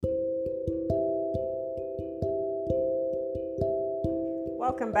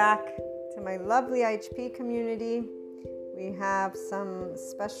Welcome back to my lovely IHP community. We have some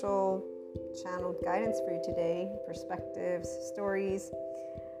special channeled guidance for you today, perspectives, stories,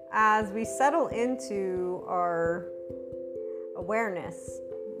 as we settle into our awareness.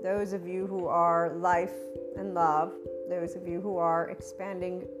 Those of you who are life and love, those of you who are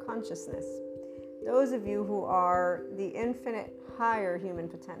expanding consciousness, those of you who are the infinite higher human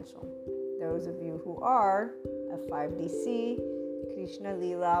potential, those of you who are a 5DC, Krishna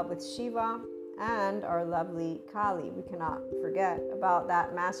Lila with Shiva, and our lovely Kali. We cannot forget about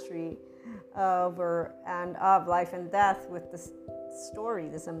that mastery of life and death with this story,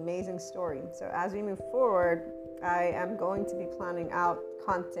 this amazing story. So as we move forward, I am going to be planning out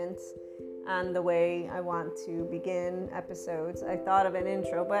content and the way I want to begin episodes. I thought of an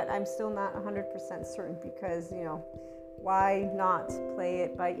intro, but I'm still not 100% certain because, why not play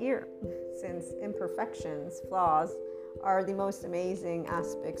it by ear? Since imperfections, flaws, are the most amazing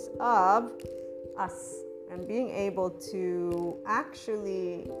aspects of us, and being able to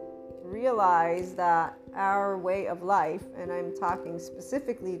actually realize that our way of life, and I'm talking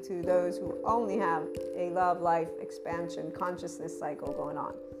specifically to those who only have a love, life, expansion, consciousness cycle going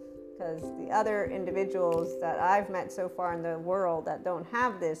on, because the other individuals that I've met so far in the world that don't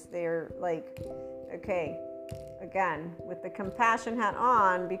have this, they're like, okay, again, with the compassion hat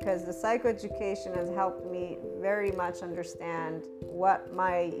on, because the psychoeducation has helped me very much understand what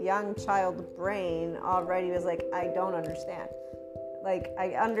my young child brain already was like, I don't understand. Like,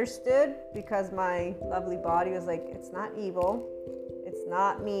 I understood because my lovely body was like, it's not evil, it's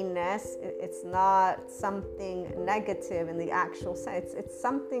not meanness, it's not something negative in the actual sense, it's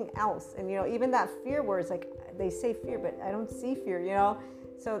something else. And even that fear word is like, they say fear, but I don't see fear,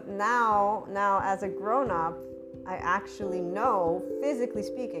 So now as a grown-up, I actually know, physically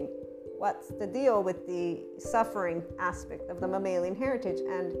speaking, what's the deal with the suffering aspect of the mammalian heritage.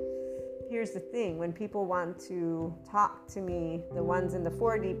 And here's the thing, when people want to talk to me, the ones in the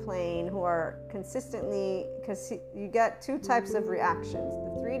 4D plane who are consistently, because you get two types of reactions.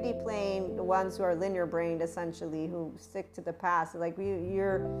 The 3D plane, the ones who are linear brained essentially, who stick to the past, like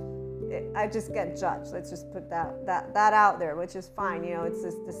I just get judged. Let's just put that out there, which is fine. It's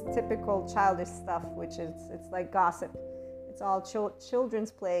this typical childish stuff, which it's like gossip. It's all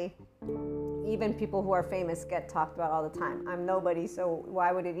children's play. Even people who are famous get talked about all the time. I'm nobody, so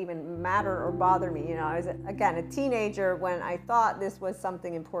why would it even matter or bother me? I was, again, a teenager when I thought this was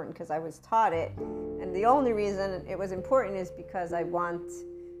something important because I was taught it. And the only reason it was important is because I want,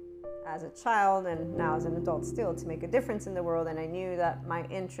 as a child and now as an adult still, to make a difference in the world. And I knew that my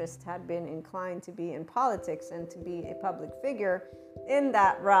interest had been inclined to be in politics and to be a public figure. In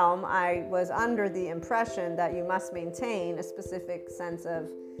that realm, I was under the impression that you must maintain a specific sense of,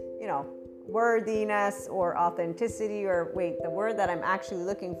 worthiness or authenticity, or the word that I'm actually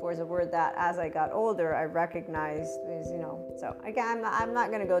looking for is a word that as I got older, I recognized is, so again, I'm not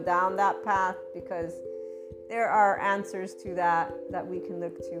going to go down that path because there are answers to that we can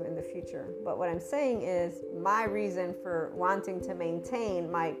look to in the future. But what I'm saying is my reason for wanting to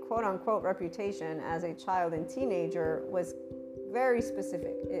maintain my quote unquote reputation as a child and teenager was very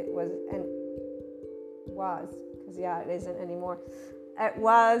specific. It was, because it isn't anymore. It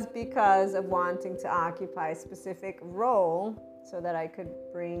was because of wanting to occupy a specific role so that I could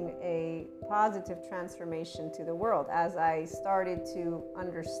bring a positive transformation to the world. As I started to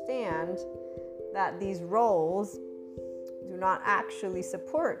understand that these roles do not actually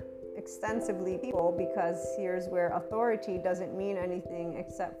support extensively people, because here's where authority doesn't mean anything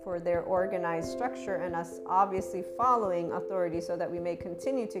except for their organized structure and us obviously following authority so that we may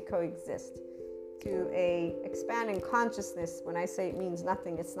continue to coexist. To a expanding consciousness, when I say it means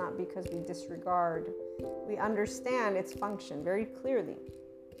nothing, it's not because we disregard. We understand its function very clearly.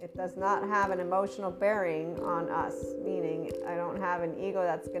 It does not have an emotional bearing on us, meaning I don't have an ego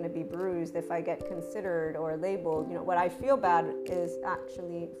that's going to be bruised if I get considered or labeled. What I feel bad is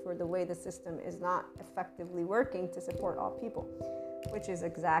actually for the way the system is not effectively working to support all people, which is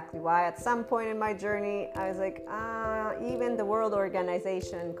exactly why at some point in my journey, I was like, even the world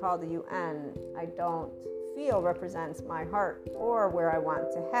organization called the UN, I don't feel represents my heart or where I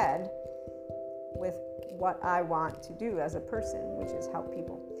want to head with what I want to do as a person, which is help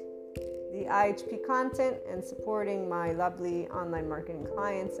people. The IHP content and supporting my lovely online marketing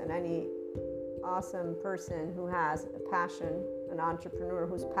clients and any awesome person who has a passion, an entrepreneur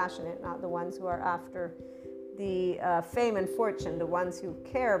who's passionate, not the ones who are after the fame and fortune, the ones who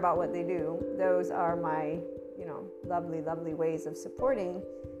care about what they do. Those are my, lovely, lovely ways of supporting.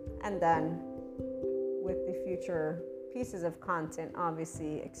 And then with the future pieces of content,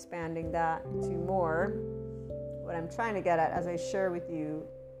 obviously expanding that to more. What I'm trying to get at as I share with you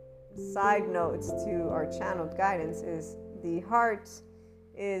side notes to our channeled guidance is the heart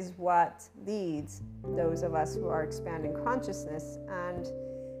is what leads those of us who are expanding consciousness, and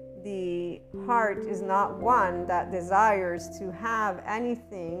the heart is not one that desires to have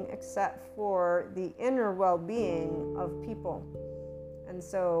anything except for the inner well-being of people. And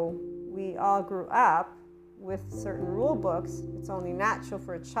so we all grew up with certain rule books. It's only natural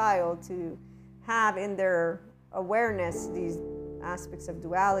for a child to have in their awareness these aspects of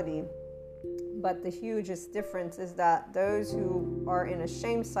duality. But the hugest difference is that those who are in a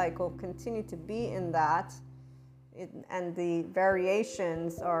shame cycle continue to be in that, and the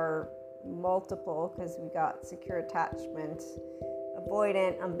variations are multiple, because we got secure attachment,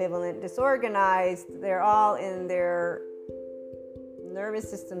 avoidant, ambivalent, disorganized. They're all in their nervous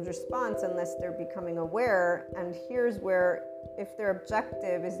system's response unless they're becoming aware. And here's where, if their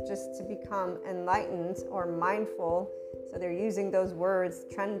objective is just to become enlightened or mindful, so they're using those words,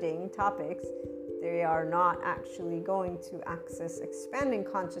 trending topics, they are not actually going to access expanding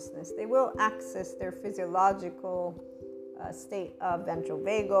consciousness. They will access their physiological state of ventral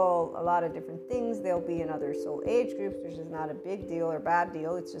vagal, a lot of different things. They'll be in other soul age groups, which is not a big deal or bad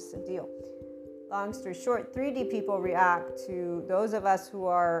deal. It's just a deal. Long story short, 3D people react to those of us who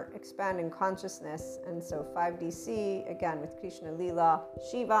are expanding consciousness. And so 5DC, again, with Krishna, Leela,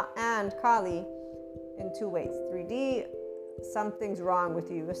 Shiva, and Kali in two ways. 3D, something's wrong with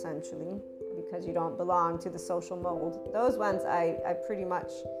you, essentially, because you don't belong to the social mold. Those ones I pretty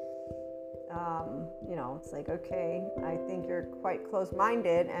much, it's like, okay, I think you're quite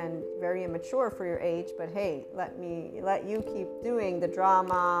close-minded and very immature for your age, but hey, let you keep doing the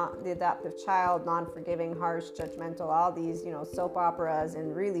drama, the adaptive child, non-forgiving, harsh, judgmental, all these, soap operas,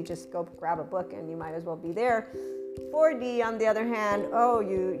 and really just go grab a book and you might as well be there. 4D, on the other hand,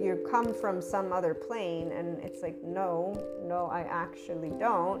 you come from some other plane, and it's like, no, I actually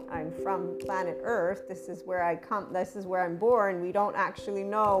don't. I'm from planet Earth. This is where I come. This is where I'm born. We don't actually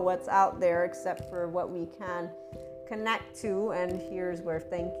know what's out there except for what we can connect to. And here's where,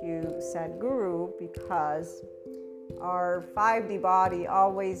 thank you, Sadhguru, because our 5D body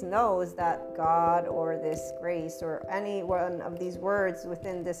always knows that God or this grace or any one of these words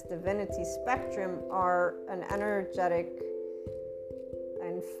within this divinity spectrum are an energetic,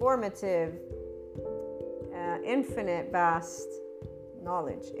 informative, infinite, vast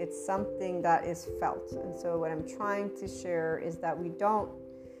knowledge. It's something that is felt. And so what I'm trying to share is that we don't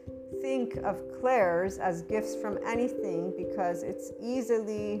think of clairs as gifts from anything, because it's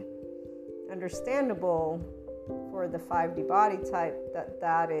easily understandable for the 5D body type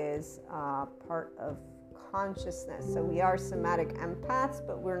that is part of consciousness. So we are somatic empaths,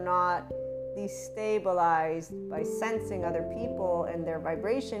 but we're not destabilized by sensing other people and their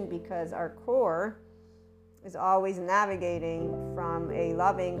vibration, because our core is always navigating from a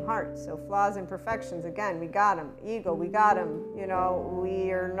loving heart. So flaws and imperfections, again, we got them. Ego, we got them.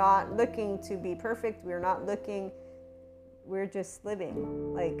 We are not looking to be perfect. We're just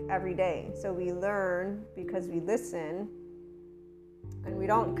living like every day. So we learn because we listen, and we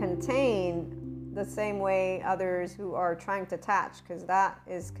don't contain the same way others who are trying to attach, because that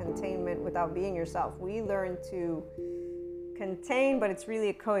is containment without being yourself. We learn to contain, but it's really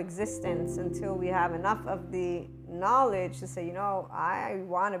a coexistence until we have enough of the knowledge to say, I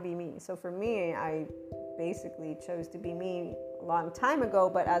want to be me. So for me, I basically chose to be me a long time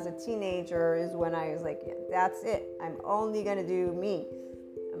ago, but as a teenager is when I was like, yeah, that's it. I'm only going to do me.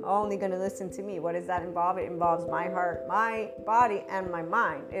 I'm only going to listen to me. What does that involve? It involves my heart, my body, and my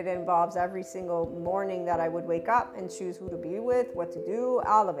mind. It involves every single morning that I would wake up and choose who to be with, what to do,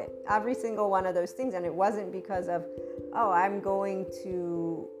 all of it. Every single one of those things. And it wasn't because of, I'm going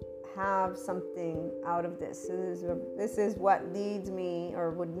to have something out of this. This is what leads me,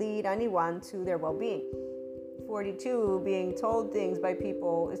 or would lead anyone, to their well-being. 42, being told things by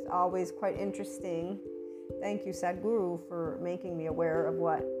people is always quite interesting. Thank you, Sadhguru, for making me aware of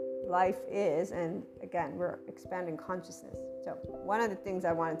what life is. And again, we're expanding consciousness. So one of the things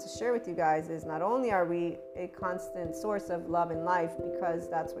I wanted to share with you guys is not only are we a constant source of love in life, because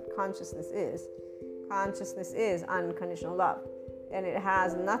that's what consciousness is. Consciousness is unconditional love. And it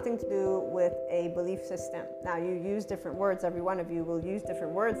has nothing to do with a belief system. Now, you use different words. Every one of you will use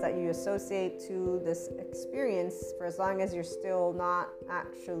different words that you associate to this experience, for as long as you're still not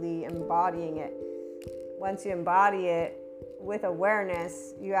actually embodying it. Once you embody it with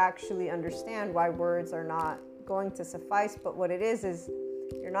awareness, you actually understand why words are not going to suffice. But what it is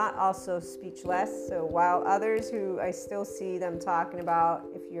you're not also speechless. So while others who I still see them talking about,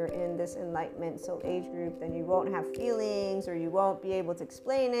 if you're in this enlightenment soul age group, then you won't have feelings, or you won't be able to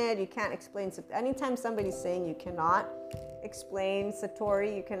explain it. You can't explain. Anytime somebody's saying you cannot explain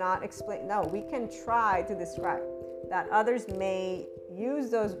Satori, you cannot explain. No, we can try to describe that. Others may use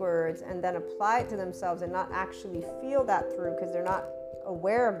those words and then apply it to themselves and not actually feel that through because they're not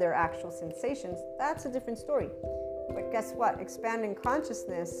aware of their actual sensations. That's a different story. But guess what? Expanding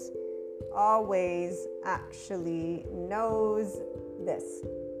consciousness always actually knows this.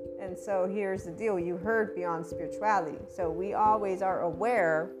 And so here's the deal. You heard beyond spirituality. So we always are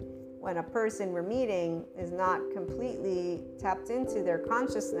aware when a person we're meeting is not completely tapped into their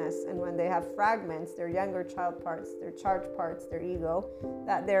consciousness, and when they have fragments, their younger child parts, their charged parts, their ego,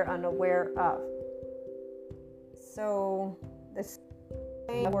 that they're unaware of. So this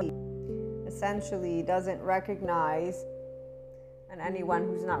essentially doesn't recognize, and anyone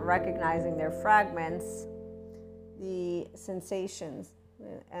who's not recognizing their fragments, the sensations.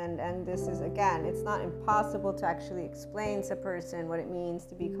 And this is, again, it's not impossible to actually explain to a person what it means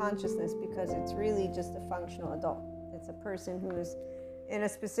to be consciousness, because it's really just a functional adult. It's a person who's in a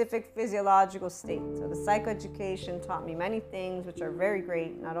specific physiological state. So the psychoeducation taught me many things which are very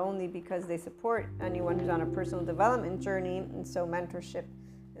great, not only because they support anyone who's on a personal development journey, and so mentorship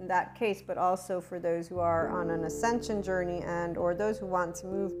in that case, but also for those who are on an ascension journey and or those who want to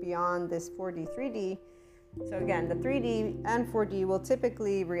move beyond this 4D, 3D. So again, the 3D and 4D will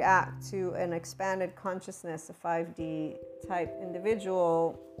typically react to an expanded consciousness, a 5D type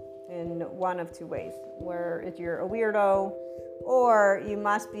individual, in one of two ways, where if you're a weirdo, or you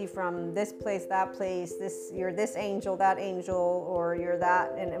must be from this place, that place, you're this angel, that angel, or you're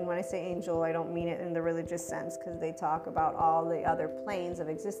that. And when I say angel, I don't mean it in the religious sense, because they talk about all the other planes of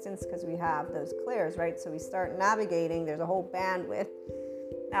existence, because we have those clairs, right? So we start navigating, there's a whole bandwidth.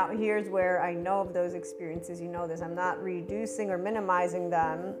 Now, here's where I know of those experiences. You know this. I'm not reducing or minimizing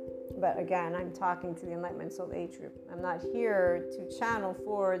them. But again, I'm talking to the Enlightenment Soul Age group. I'm not here to channel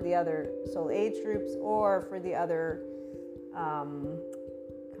for the other soul age groups or for the other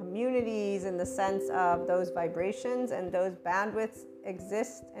communities, in the sense of those vibrations and those bandwidths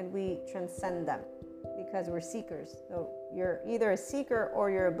exist, and we transcend them because we're seekers. So you're either a seeker or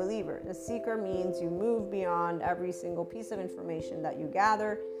you're a believer. A seeker means you move beyond every single piece of information that you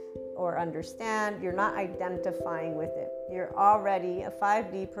gather or understand. You're not identifying with it. You're already a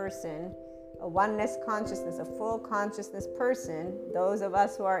 5D person, a oneness consciousness, a full consciousness person. Those of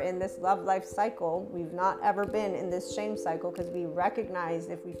us who are in this love life cycle, we've not ever been in this shame cycle, because we recognized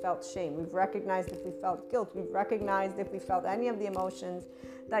if we felt shame. We've recognized if we felt guilt. We've recognized if we felt any of the emotions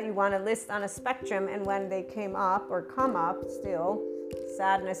that you want to list on a spectrum, and when they came up or come up still,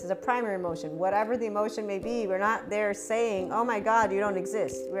 sadness is a primary emotion. Whatever the emotion may be, we're not there saying, oh my God, you don't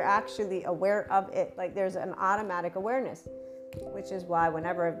exist. We're actually aware of it. Like there's an automatic awareness, which is why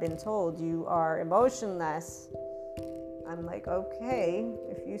whenever I've been told you are emotionless, I'm like, okay,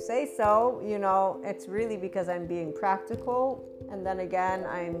 if you say so, it's really because I'm being practical. And then again,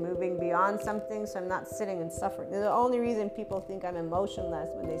 I'm moving beyond something, so I'm not sitting and suffering. The only reason people think I'm emotionless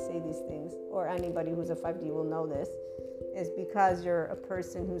when they say these things, or anybody who's a 5D will know this, is because you're a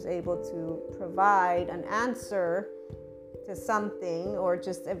person who's able to provide an answer to something, or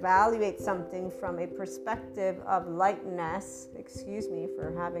just evaluate something from a perspective of lightness, excuse me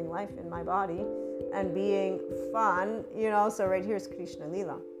for having life in my body, and being fun, so right here is Krishna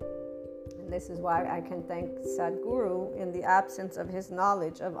Lila. And this is why I can thank Sadhguru in the absence of his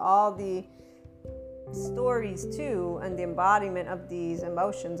knowledge of all the stories too, and the embodiment of these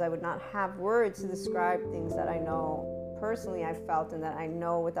emotions. I would not have words to describe things that I know personally I've felt, and that I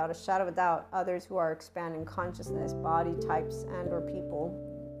know without a shadow of a doubt others who are expanding consciousness, body types and or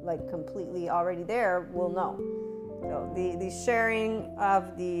people like completely already there will know. So the sharing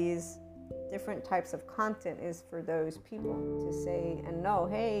of these different types of content is for those people to say and know,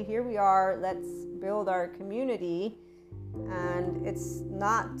 hey, here we are, let's build our community. And it's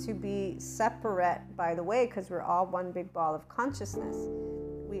not to be separate, by the way, because we're all one big ball of consciousness.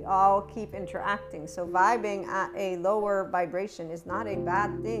 We all keep interacting. So vibing at a lower vibration is not a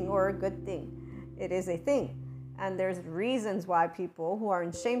bad thing or a good thing. It is a thing. And there's reasons why people who are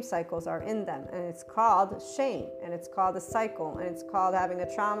in shame cycles are in them. And it's called shame. And it's called a cycle. And it's called having a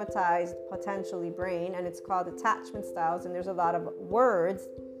traumatized, potentially brain. And it's called attachment styles. And there's a lot of words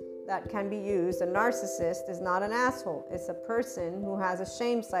that can be used. A narcissist is not an asshole. It's a person who has a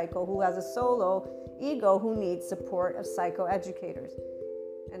shame cycle, who has a solo ego, who needs support of psychoeducators.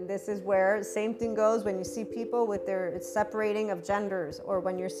 And this is where same thing goes when you see people with their separating of genders, or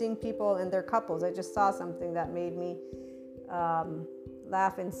when you're seeing people in their couples. I just saw something that made me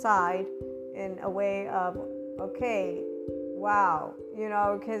laugh inside, in a way of, okay, wow,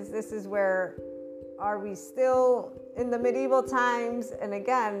 because this is where, are we still in the medieval times? And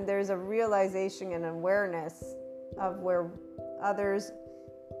again, there's a realization and awareness of where others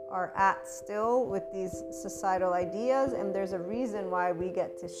are at still with these societal ideas, and there's a reason why we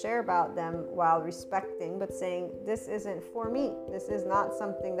get to share about them while respecting, but saying, this isn't for me. This is not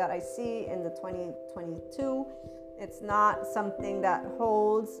something that I see in the 2022. It's not something that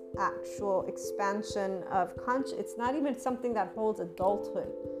holds actual expansion of conscious. It's not even something that holds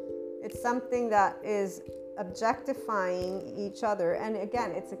adulthood. It's something that is objectifying each other. And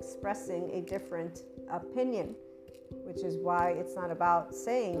again, it's expressing a different opinion, which is why it's not about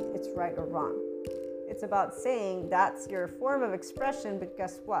saying it's right or wrong. It's about saying that's your form of expression, but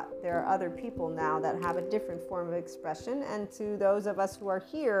guess what? There are other people now that have a different form of expression. And to those of us who are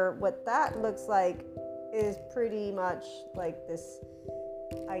here, what that looks like is pretty much like this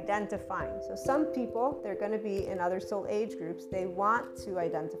identifying. So some people, they're going to be in other soul age groups. They want to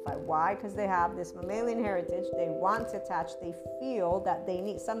identify. Why? Because they have this mammalian heritage. They want to attach. They feel that they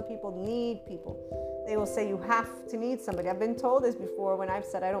need. Some people need people. They will say, you have to need somebody. I've been told this before when I've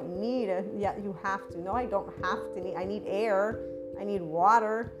said, I don't need it. Yeah, you have to. No, I don't have to need. I need air. I need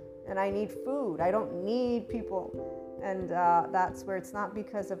water. And I need food. I don't need people. And that's where it's not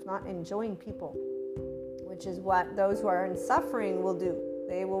because of not enjoying people, which is what those who are in suffering will do.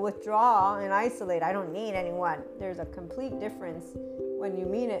 They will withdraw and isolate. I don't need anyone. There's a complete difference when you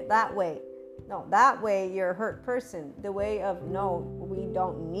mean it that way. No, that way you're a hurt person. The way of, no, we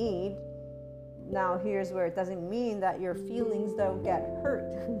don't need. Now here's where it doesn't mean that your feelings don't get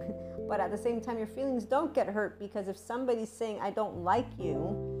hurt. But at the same time, your feelings don't get hurt, because if somebody's saying, I don't like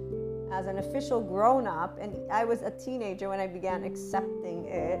you, as an official grown-up, and I was a teenager when I began accepting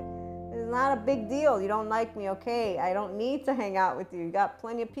it, it's not a big deal. You don't like me, okay? I don't need to hang out with you. You got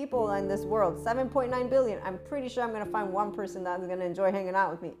plenty of people in this world, 7.9 billion. I'm pretty sure I'm going to find one person that's going to enjoy hanging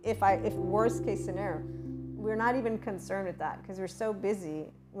out with me. If worst case scenario, we're not even concerned with that, because we're so busy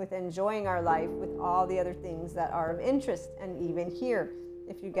with enjoying our life with all the other things that are of interest. And even here,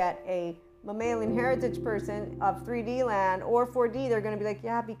 if you get a mammalian heritage person of 3D land or 4D, they're going to be like,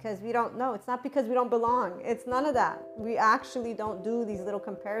 yeah, because we don't know. It's not because we don't belong. It's none of that. We actually don't do these little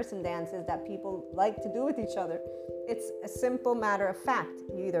comparison dances that people like to do with each other. It's a simple matter of fact.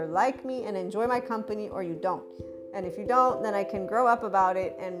 You either like me and enjoy my company, or you don't. And if you don't, then I can grow up about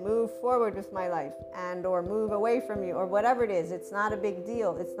it and move forward with my life, and or move away from you, or whatever it is. It's not a big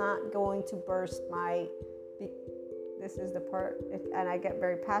deal. It's not going to burst my... This is the part, and I get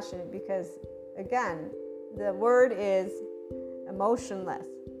very passionate because, again, the word is emotionless.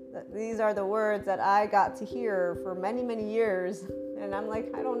 These are the words that I got to hear for many, many years, and I'm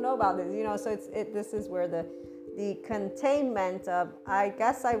like, I don't know about this, So this is where the containment of, I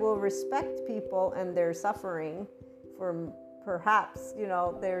guess I will respect people and their suffering for perhaps,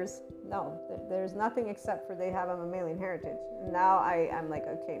 there's nothing except for they have a mammalian heritage. Now I'm like,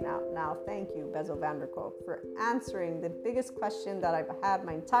 okay, now thank you, Bessel van der Kolk, for answering the biggest question that I've had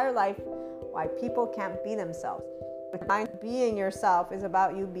my entire life, why people can't be themselves. Being yourself is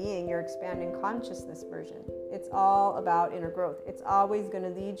about you being your expanding consciousness version. It's all about inner growth. It's always going to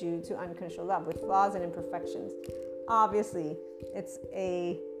lead you to unconditional love with flaws and imperfections. Obviously, it's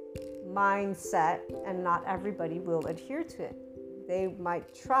a mindset, and not everybody will adhere to it. They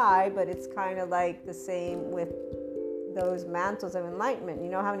might try, but it's kind of like the same with those mantles of enlightenment. You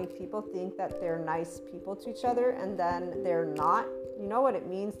know how many people think that they're nice people to each other and then they're not? You know what it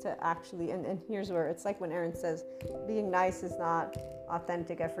means to actually, and here's where it's like when Aaron says being nice is not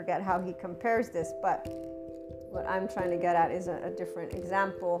authentic. I forget how he compares this, but what I'm trying to get at is a different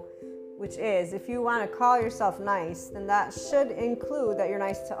example, which is, if you want to call yourself nice, then that should include that you're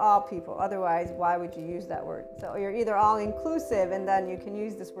nice to all people. Otherwise, why would you use that word? So you're either all inclusive and then you can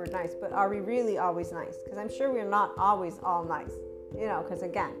use this word nice, but are we really always nice? Because I'm sure we're not always all nice, because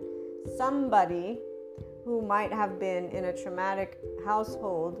again, somebody who might have been in a traumatic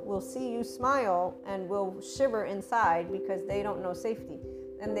household will see you smile and will shiver inside because they don't know safety.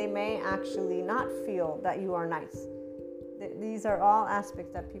 And they may actually not feel that you are nice. These are all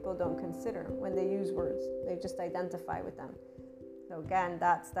aspects that people don't consider when they use words. They just identify with them. So again,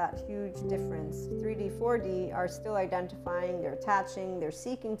 that's that huge difference. 3D, 4D are still identifying, they're attaching, they're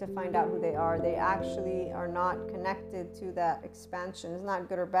seeking to find out who they are. They actually are not connected to that expansion. It's not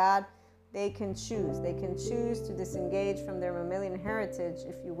good or bad. They can choose. They can choose to disengage from their mammalian heritage,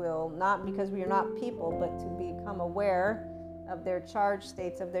 if you will, not because we are not people, but to become aware of their charged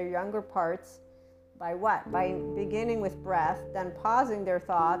states of their younger parts. By what? By beginning with breath, then pausing their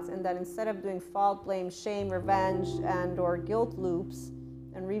thoughts, and then instead of doing fault, blame, shame, revenge, and or guilt loops,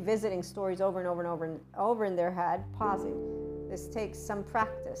 and revisiting stories over and over and over and over in their head, pausing. this takes some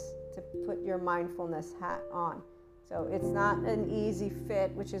practice to put your mindfulness hat on. So it's not an easy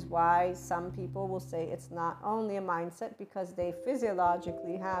fit, which is why some people will say it's not only a mindset, because they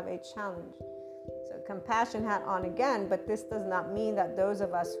physiologically have a challenge. So compassion hat on again, but this does not mean that those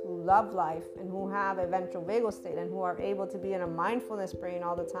of us who love life and who have a ventral vagal state and who are able to be in a mindfulness brain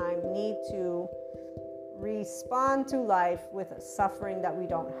all the time need to respond to life with suffering that we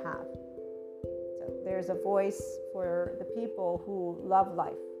don't have. So there's a voice for the people who love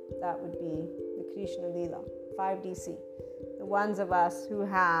life. That would be the Krishna Lila, 5DC. The ones of us who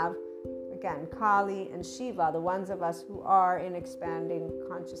have, again, Kali and Shiva, the ones of us who are in expanding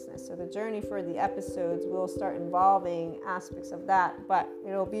consciousness. So the journey for the episodes will start involving aspects of that, but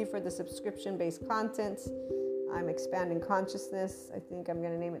it'll be for the subscription-based content. I'm expanding consciousness. I think I'm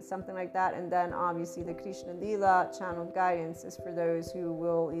going to name it something like that. And then obviously the Krishna Lila channeled guidance is for those who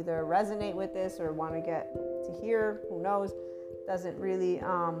will either resonate with this or want to get to hear, who knows. Doesn't really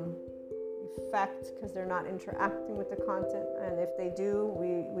affect because they're not interacting with the content. And if they do,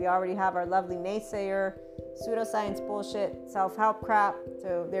 we already have our lovely naysayer, pseudoscience bullshit, self-help crap.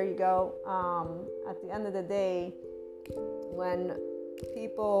 So there you go. At the end of the day, when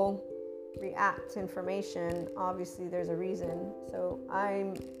people react to information, obviously there's a reason. So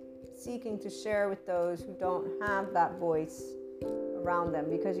I'm seeking to share with those who don't have that voice around them,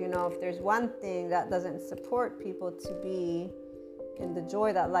 because if there's one thing that doesn't support people to be in the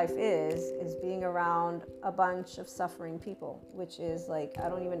joy that life is being around a bunch of suffering people, which is like I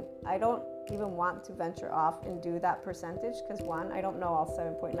don't even want to venture off and do that percentage, because one, I don't know all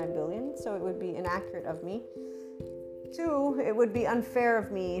 7.9 billion, so it would be inaccurate of me. Two, it would be unfair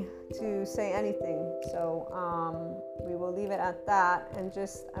of me to say anything. So we will leave it at that. And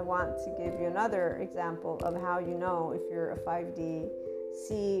I want to give you another example of how you know if you're a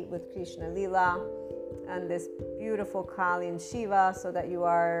 5DC with Krishna Lila and this beautiful Kali and Shiva, so that you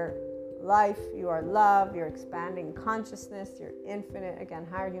are life, you are love, you're expanding consciousness, you're infinite, again,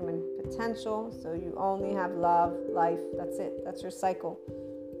 higher human potential. So you only have love, life, that's it. That's your cycle.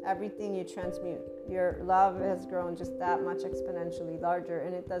 Everything you transmute. Your love has grown just that much exponentially larger,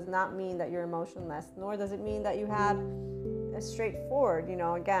 and it does not mean that you're emotionless, nor does it mean that you have a straightforward,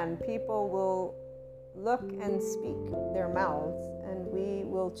 again, people will look and speak their mouths, and we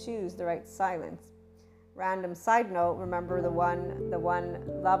will choose the right silence. Random side note, remember the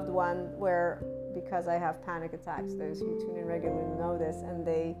one loved one where, because I have panic attacks, those who tune in regularly know this, and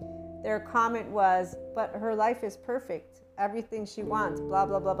their comment was, but her life is perfect. Everything she wants, blah,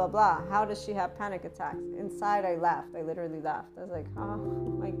 blah, blah, blah, blah. How does she have panic attacks? Inside, I laughed. I literally laughed. I was like, oh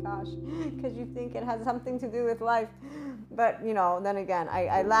my gosh, because you think it has something to do with life. But, then again,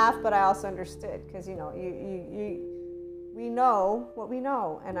 I laughed, but I also understood, because, we know what we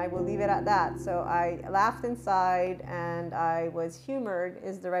know, and I will leave it at that. So I laughed inside, and I was humored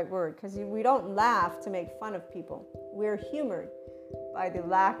is the right word, because we don't laugh to make fun of people. We're humored by the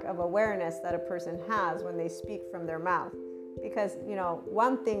lack of awareness that a person has when they speak from their mouth. Because,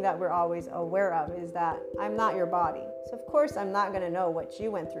 one thing that we're always aware of is that I'm not your body. So, of course, I'm not going to know what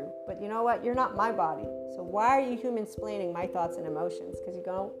you went through. But you know what? You're not my body. So why are you human-splaining my thoughts and emotions? Because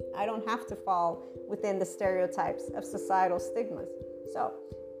I don't have to fall within the stereotypes of societal stigmas. So,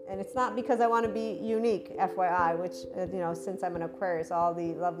 and it's not because I want to be unique, FYI, which, since I'm an Aquarius, all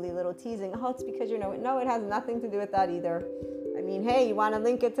the lovely little teasing, it's because no, it has nothing to do with that either. I mean, hey, you want to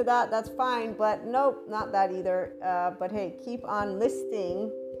link it to that? That's fine. But nope, not that either. But hey, keep on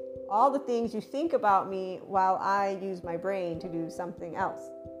listing all the things you think about me while I use my brain to do something else.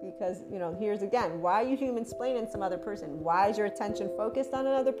 Because, here's again, why are you human-splaining some other person? Why is your attention focused on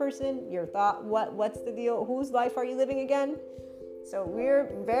another person? Your thought, what's the deal? Whose life are you living again? So we're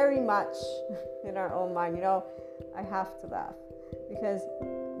very much in our own mind. I have to laugh. Because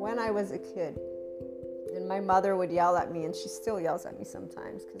when I was a kid, and my mother would yell at me, and she still yells at me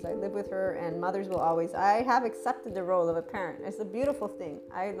sometimes because I live with her, and mothers will always, I have accepted the role of a parent. It's a beautiful thing.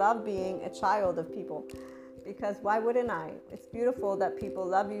 I love being a child of people, because why wouldn't I? It's beautiful that people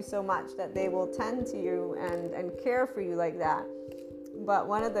love you so much that they will tend to you and care for you like that. But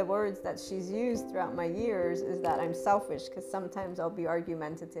one of the words that she's used throughout my years is that I'm selfish, because sometimes I'll be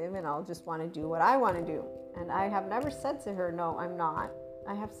argumentative and I'll just want to do what I want to do. And I have never said to her, no, I'm not.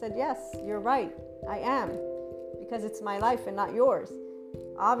 I have said, yes, you're right, I am, because it's my life and not yours.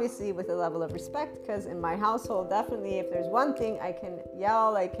 Obviously with a level of respect, because in my household, definitely, if there's one thing, I can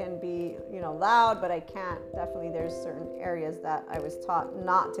yell, I can be, loud, but I can't. Definitely there's certain areas that I was taught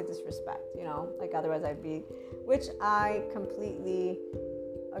not to disrespect, like otherwise I'd be, which I completely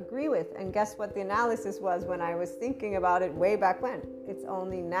agree with. And guess what the analysis was when I was thinking about it way back when? It's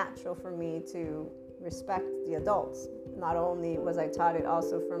only natural for me to respect the adults. Not only was I taught it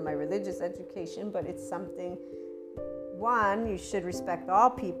also from my religious education, but it's something, one, you should respect all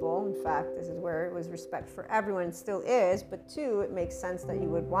people. In fact, this is where it was respect for everyone and still is. But two, it makes sense that you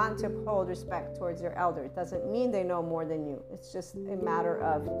would want to uphold respect towards your elder. It doesn't mean they know more than you. It's just a matter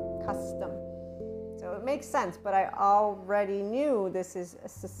of custom. So it makes sense, but I already knew this is a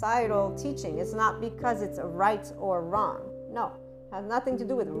societal teaching. It's not because it's a right or wrong. No, it has nothing to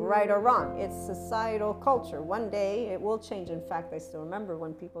do with right or wrong. It's societal culture. One day it will change. In fact, I still remember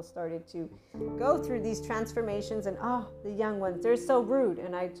when people started to go through these transformations and, oh, the young ones, they're so rude.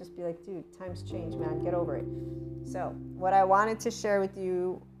 And I'd just be like, dude, times change, man, get over it. So what I wanted to share with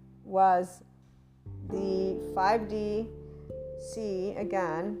you was the 5DC,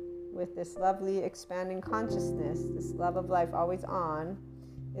 again, with this lovely expanding consciousness, this love of life always on,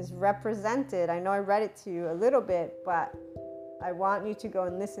 is represented. I know I read it to you a little bit, but I want you to go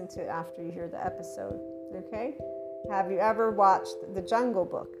and listen to it after you hear the episode, okay? Have you ever watched The Jungle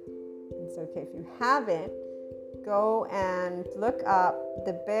Book? It's okay if you haven't. Go and look up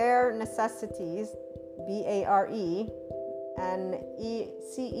The Bare Necessities, BARE, and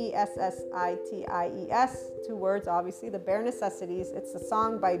CESSITIES, 2 words, obviously, The Bare Necessities. It's a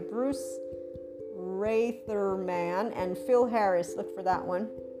song by Bruce Reitherman and Phil Harris. Look for that one,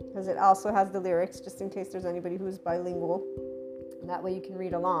 because it also has the lyrics, just in case there's anybody who's bilingual. And that way you can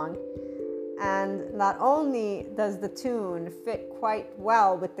read along. And not only does the tune fit quite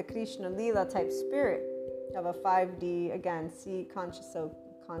well with the Krishna Lila type spirit of a 5D, again,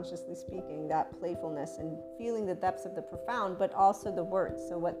 consciously speaking, that playfulness and feeling the depths of the profound, but also the words.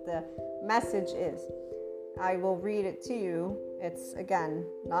 So what the message is. I will read it to you. It's, again,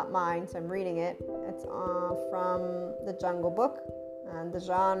 not mine, so I'm reading it. It's from The Jungle Book. And the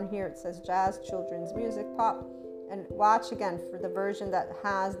genre here, it says jazz, children's music, pop. And watch again for the version that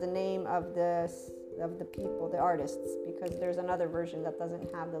has the name of the people, the artists, because there's another version that doesn't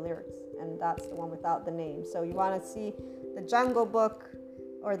have the lyrics, and that's the one without the name. So you want to see The Jungle Book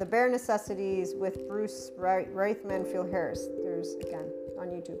or The Bare Necessities with Bruce Reitherman, Phil Harris. There's, again, on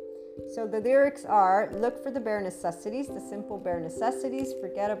YouTube. So the lyrics are, look for the bare necessities, the simple bare necessities.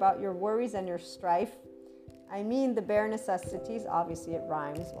 Forget about your worries and your strife. I mean the bare necessities. Obviously it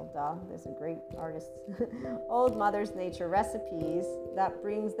rhymes. Well, duh, there's a great artist. Old Mother's Nature recipes that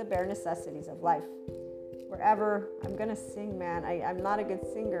brings the bare necessities of life. Wherever, I'm going to sing, man. I'm not a good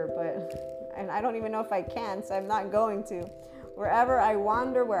singer, but, and I don't even know if I can, so I'm not going to. Wherever I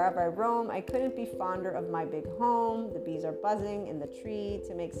wander, wherever I roam, I couldn't be fonder of my big home. The bees are buzzing in the tree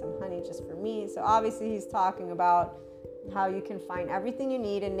to make some honey just for me. So obviously he's talking about how you can find everything you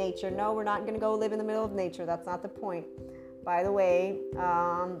need in nature. No, we're not going to go live in the middle of nature. That's not the point, by the way.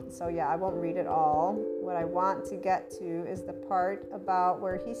 So yeah, I won't read it all. What I want to get to is the part about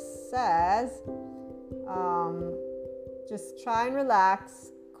where he says, just try and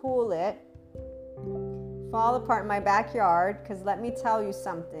relax, cool it, fall apart in my backyard, because let me tell you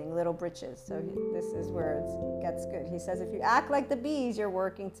something, little britches. So this is where it gets good. He says, if you act like the bees, you're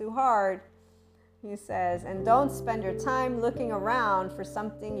working too hard. He says, and don't spend your time looking around for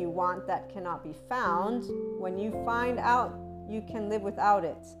something you want that cannot be found. When you find out you can live without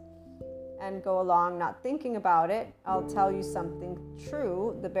it and go along not thinking about it, I'll tell you something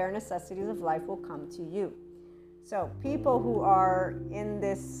true. The bare necessities of life will come to you. So people who are in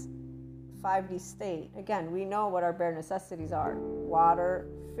this 5D state, again, we know what our bare necessities are. Water,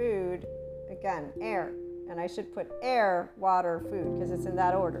 food, again, air. And I should put air, water, food, because it's in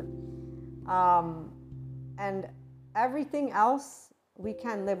that order. And everything else we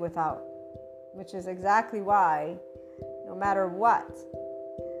can live without, which is exactly why no matter what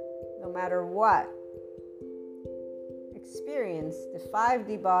experience the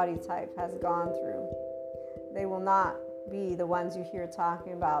 5D body type has gone through, they will not be the ones you hear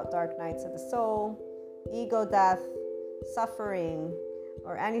talking about dark nights of the soul, ego death, suffering,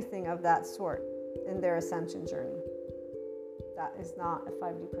 or anything of that sort in their ascension journey. That is not a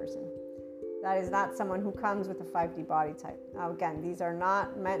 5D person. That is not someone who comes with a 5D body type. Now again, these are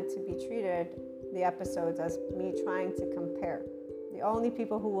not meant to be treated, the episodes, as me trying to compare. The only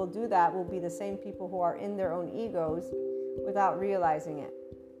people who will do that will be the same people who are in their own egos without realizing it.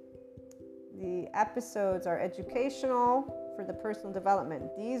 The episodes are educational for the personal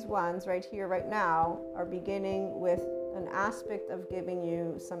development. These ones right here, right now, are beginning with an aspect of giving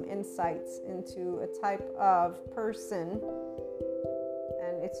you some insights into a type of person.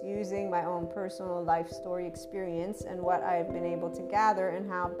 And it's using my own personal life story experience and what I've been able to gather and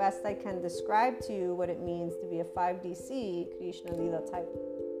how best I can describe to you what it means to be a 5DC Krishna Lila type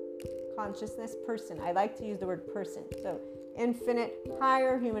consciousness person. I like to use the word person. So infinite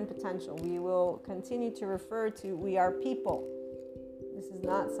higher human potential. We will continue to refer to we are people. This is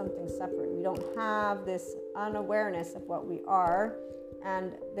not something separate. We don't have this unawareness of what we are,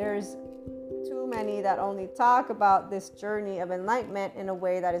 and there's too many that only talk about this journey of enlightenment in a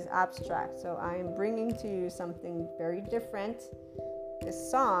way that is abstract. So I am bringing to you something very different.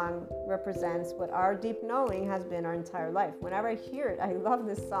 This song represents what our deep knowing has been our entire life. Whenever I hear it, I love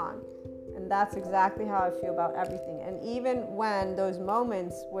this song. And that's exactly how I feel about everything. And even when those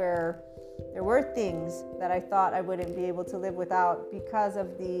moments where there were things that I thought I wouldn't be able to live without because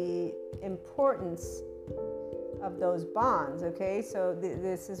of the importance of those bonds, okay? So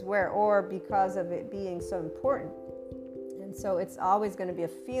this is where, or because of it being so important. And so it's always going to be a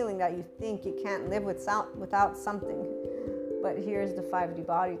feeling that you think you can't live without something. But here's the 5D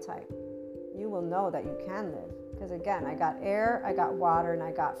body type. You will know that you can live. Because again, I got air, I got water, and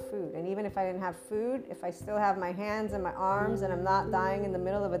I got food. And even if I didn't have food, if I still have my hands and my arms and I'm not dying in the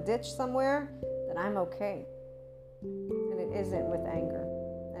middle of a ditch somewhere, then I'm okay. And it isn't with anger.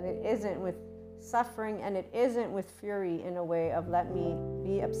 And it isn't with suffering. And it isn't with fury in a way of let me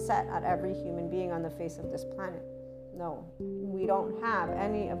be upset at every human being on the face of this planet. No, we don't have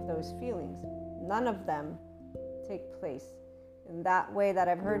any of those feelings. None of them take place in that way that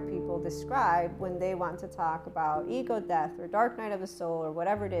I've heard people describe when they want to talk about ego death or dark night of the soul or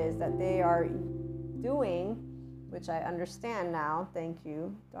whatever it is that they are doing, which I understand now. Thank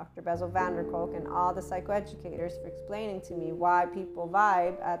you, Dr. Bessel van der Kolk and all the psychoeducators for explaining to me why people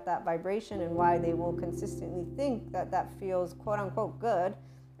vibe at that vibration and why they will consistently think that that feels quote unquote good,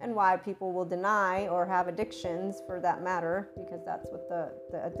 and why people will deny or have addictions for that matter, because that's what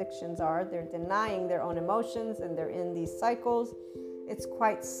the addictions are. They're denying their own emotions and they're in these cycles. It's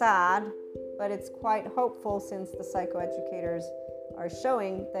quite sad, but it's quite hopeful since the psychoeducators are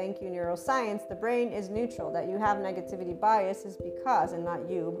showing, thank you neuroscience, the brain is neutral. That you have negativity bias is because, and not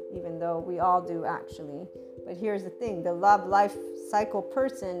you, even though we all do actually. But here's the thing, the love life cycle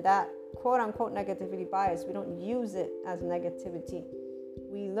person, that quote unquote negativity bias, we don't use it as negativity.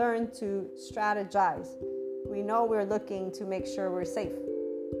 We learn to strategize. We know we're looking to make sure we're safe.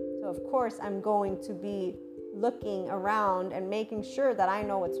 So of course I'm going to be looking around and making sure that I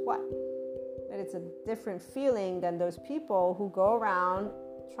know what's what. But it's a different feeling than those people who go around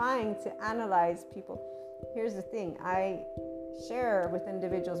trying to analyze people. Here's the thing, I share with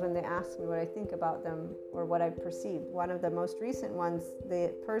individuals when they ask me what I think about them or what I perceive. One of the most recent ones,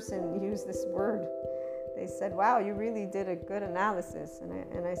 the person used this word. They said, wow, you really did a good analysis.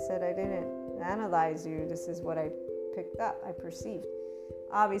 And I said, I didn't analyze you. This is what I picked up, I perceived.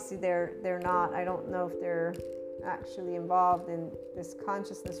 Obviously, they're not. I don't know if they're actually involved in this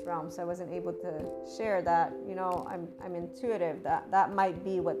consciousness realm. So I wasn't able to share that. You know, I'm intuitive. That might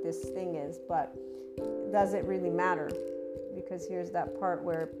be what this thing is. But does it really matter? Because here's that part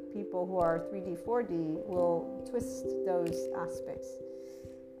where people who are 3D, 4D will twist those aspects.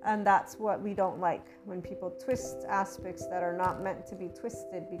 And that's what we don't like, when people twist aspects that are not meant to be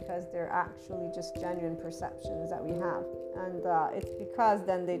twisted because they're actually just genuine perceptions that we have. And it's because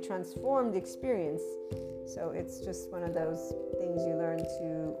then they transform the experience. So it's just one of those things you learn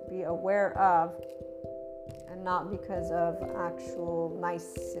to be aware of, and not because of actual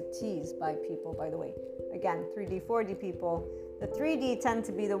niceties by people, by the way. Again, 3D, 4D people. The 3D tend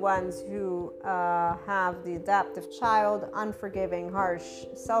to be the ones who have the adaptive child, unforgiving, harsh,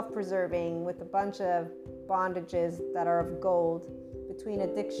 self-preserving, with a bunch of bondages that are of gold between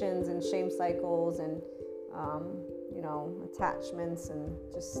addictions and shame cycles and, attachments and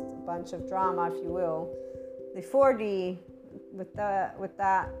just a bunch of drama, if you will. The 4D, with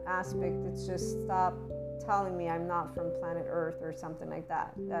that aspect, it's just stop telling me I'm not from planet Earth or something like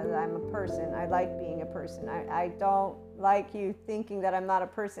that. That I'm a person. I like being a person. I don't like you thinking that I'm not a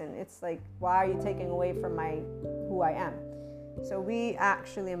person. It's like, why are you taking away from who I am? So we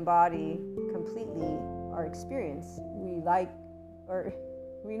actually embody completely our experience.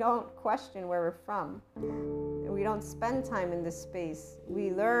 We don't question where we're from. We don't spend time in this space.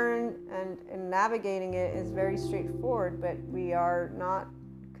 We learn, and navigating it is very straightforward, but we are not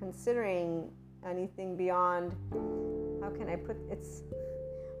considering anything beyond, how can I put it's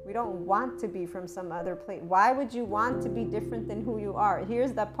we don't want to be from some other place. Why would you want to be different than who you are?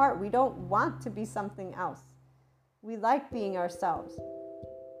 Here's that part, we don't want to be something else. We like being ourselves.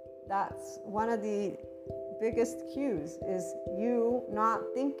 That's one of the biggest cues, is you not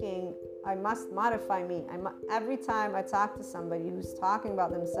thinking I must modify me. Every time I talk to somebody who's talking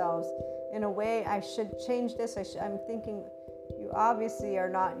about themselves in a way, I should change this, I'm thinking, you obviously are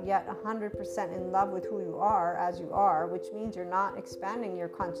not yet 100% in love with who you are as you are, which means you're not expanding your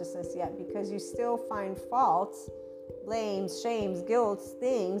consciousness yet, because you still find faults blames, shames, guilts,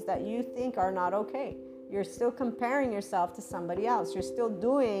 things that you think are not okay. You're still comparing yourself to somebody else. You're still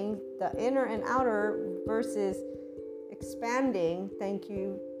doing the inner and outer versus expanding, thank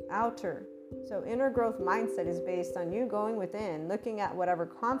you, outer. So inner growth mindset is based on you going within, looking at whatever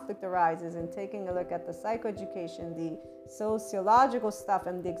conflict arises and taking a look at the psychoeducation, the sociological stuff,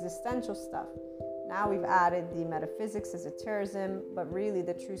 and the existential stuff. Now we've added the metaphysics, esotericism, but really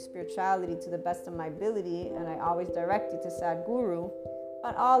the true spirituality to the best of my ability, and I always direct you to Sadhguru.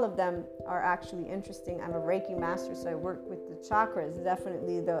 But all of them are actually interesting. I'm a Reiki master, so I work with the chakras,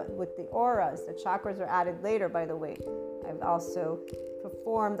 definitely with the auras. The chakras are added later, by the way. I've also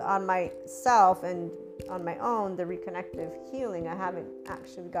performed on myself and on my own the reconnective healing. I haven't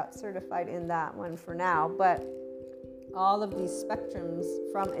actually got certified in that one for now, but all of these spectrums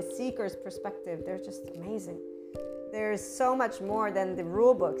from a seeker's perspective, they're just amazing. There's so much more than the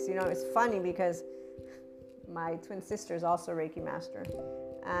rule books. You know, it's funny because my twin sister is also Reiki master,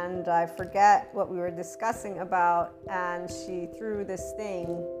 and I forget what we were discussing about, and she threw this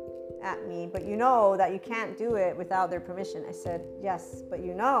thing at me, but you know that you can't do it without their permission. I said, yes, but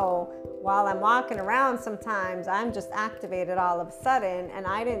you know, while I'm walking around sometimes I'm just activated all of a sudden, and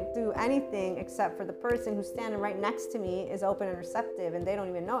I didn't do anything except for the person who's standing right next to me is open and receptive, and they don't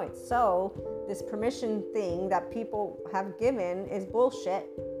even know it. So this permission thing that people have given is bullshit,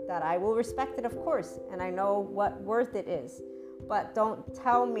 that I will respect it, of course, and I know what worth it is. But don't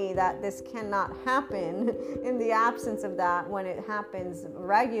tell me that this cannot happen in the absence of that when it happens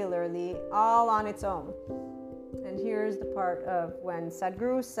regularly, all on its own. And here's the part of when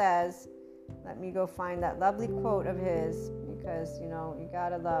Sadhguru says, let me go find that lovely quote of his, because, you know, you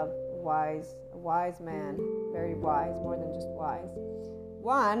gotta love a wise man, very wise, more than just wise.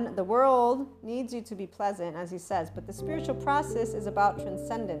 1, the world needs you to be pleasant, as he says, but the spiritual process is about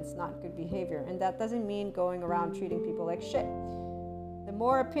transcendence, not good behavior. And that doesn't mean going around treating people like shit. The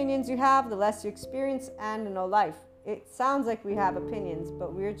more opinions you have, the less you experience and know life. It sounds like we have opinions,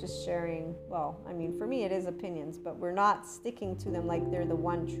 but we're just sharing, well, I mean, for me it is opinions, but we're not sticking to them like they're the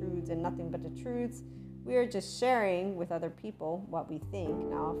one truths and nothing but the truths. We're just sharing with other people what we think.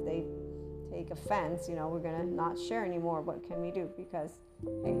 Now, if they take offense, you know, we're going to not share anymore. What can we do? Because,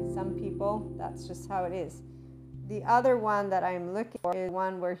 hey, some people, that's just how it is. The other one that I'm looking for is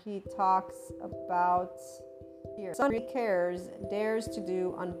one where he talks about here. Somebody cares, dares to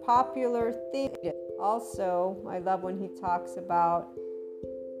do unpopular things. Also, I love when he talks about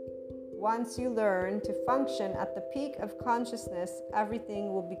once you learn to function at the peak of consciousness,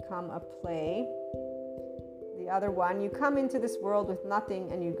 everything will become a play. The other one, you come into this world with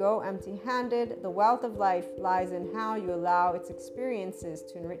nothing and you go empty-handed. The wealth of life lies in how you allow its experiences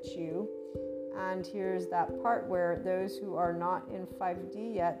to enrich you. And here's that part where those who are not in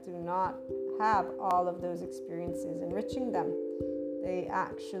 5D yet do not have all of those experiences enriching them. They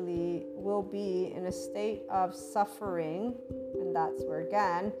actually will be in a state of suffering, and that's where,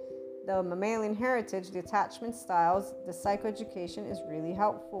 again, the mammalian heritage, the attachment styles, the psychoeducation is really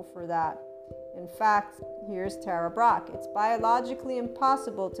helpful for that. In fact, here's Tara Brach. It's biologically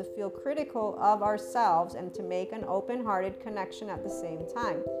impossible to feel critical of ourselves and to make an open-hearted connection at the same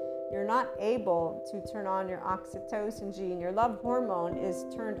time. You're not able to turn on your oxytocin gene. Your love hormone is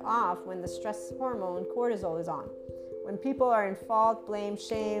turned off when the stress hormone cortisol is on. When people are in fault, blame,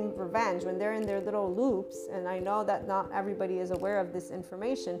 shame, revenge, when they're in their little loops, and I know that not everybody is aware of this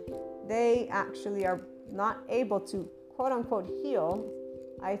information, they actually are not able to quote-unquote heal.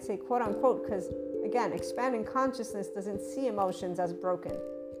 I say quote-unquote because, again, expanding consciousness doesn't see emotions as broken.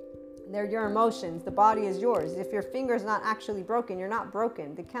 They're your emotions. The body is yours. If your finger's not actually broken, you're not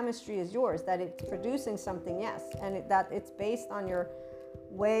broken. The chemistry is yours. That it's producing something, yes. And that it's based on your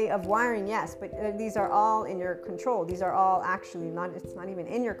way of wiring, yes. But these are all in your control. These are all actually not, it's not even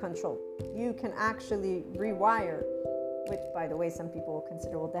in your control. You can actually rewire, which, by the way, some people will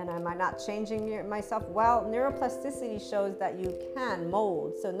consider, well, then am I not changing myself? Well, neuroplasticity shows that you can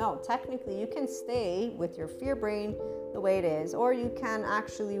mold. So no, technically you can stay with your fear brain the way it is, or you can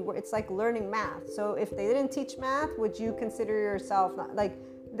actually, it's like learning math. So if they didn't teach math, would you consider yourself not, like,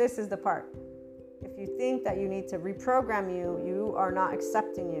 this is the part. If you think that you need to reprogram you, you are not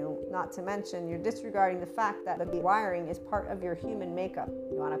accepting you, not to mention you're disregarding the fact that the wiring is part of your human makeup.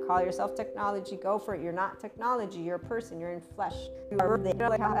 You want to call yourself technology, go for it. You're not technology, you're a person, you're in flesh. You're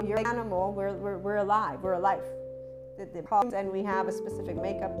an animal, we're alive, we're a life. And we have a specific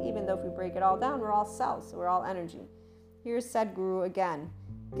makeup, even though if we break it all down, we're all cells, so we're all energy. Here's Sadhguru again.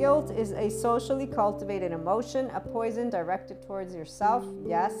 Guilt is a socially cultivated emotion, a poison directed towards yourself.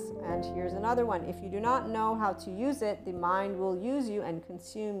 Yes, and here's another one. If you do not know how to use it, the mind will use you and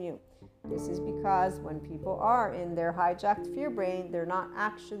consume you. This is because when people are in their hijacked fear brain, they're not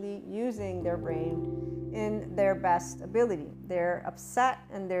actually using their brain in their best ability. They're upset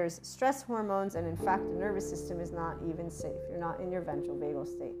and there's stress hormones, and in fact, the nervous system is not even safe. You're not in your ventral vagal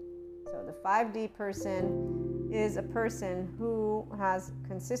state. So the 5D person is a person who has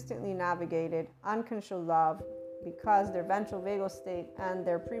consistently navigated uncontrolled love because their ventral vagal state and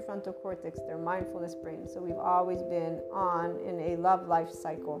their prefrontal cortex, their mindfulness brain. So we've always been on in a love life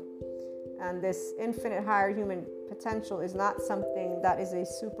cycle. And this infinite higher human potential is not something that is a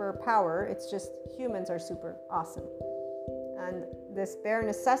superpower. It's just humans are super awesome. And this bare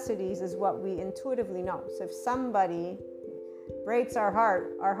necessities is what we intuitively know. So if somebody breaks our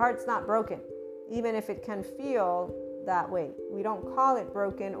heart's not broken, even if it can feel that way. We don't call it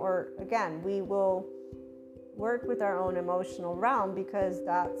broken, or again, we will work with our own emotional realm because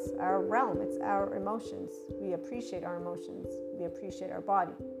that's our realm. It's our emotions. We appreciate our emotions. We appreciate our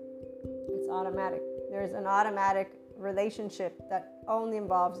body. It's automatic. There's an automatic relationship that only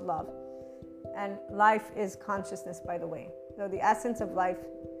involves love. And life is consciousness, by the way. So the essence of life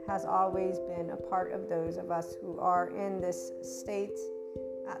has always been a part of those of us who are in this state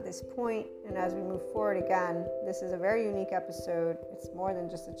at this point. And as we move forward again, this is a very unique episode. It's more than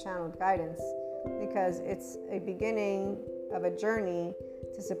just a channeled guidance because it's a beginning of a journey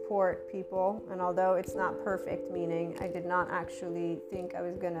to support people. And although it's not perfect, meaning I did not actually think I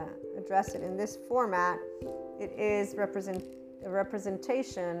was going to address it in this format, it is a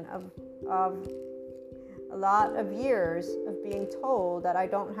representation of a lot of years of being told that I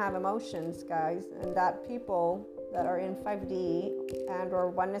don't have emotions, guys, and that people that are in 5D and or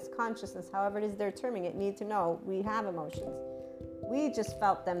oneness consciousness, however it is they're terming it, need to know we have emotions. We just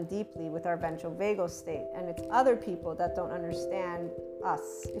felt them deeply with our ventral vagal state, and it's other people that don't understand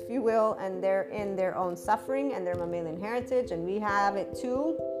us, if you will, and they're in their own suffering and their mammalian heritage, and we have it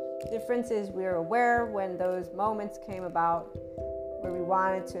too. Difference is we're aware when those moments came about where we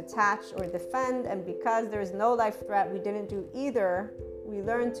wanted to attach or defend, and because there's no life threat, we didn't do either. We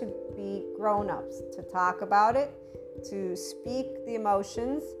learned to be grown-ups, to talk about it, to speak the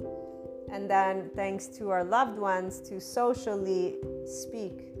emotions, and then thanks to our loved ones to socially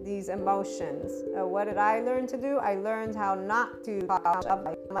speak these emotions. What did I learn to do? I learned how not to talk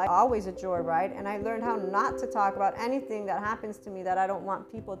about, always a joyride, and I learned how not to talk about anything that happens to me that I don't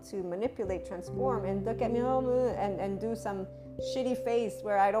want people to manipulate, transform, and look at me and do some shitty face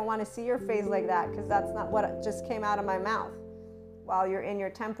where I don't want to see your face like that, because that's not what just came out of my mouth while you're in your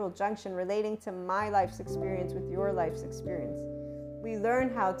temporal junction relating to my life's experience with your life's experience. We learn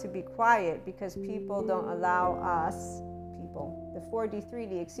how to be quiet because people don't allow us, the 4D,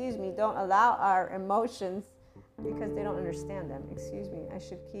 3D, don't allow our emotions because they don't understand them. I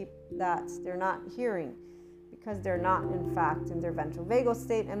should keep that. They're not hearing because they're not, in fact, in their ventral vagal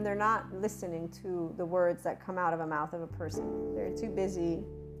state, and they're not listening to the words that come out of the mouth of a person. They're too busy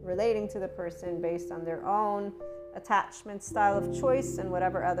relating to the person based on their own attachment style of choice and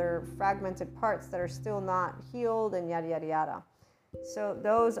whatever other fragmented parts that are still not healed and yada, yada, yada. So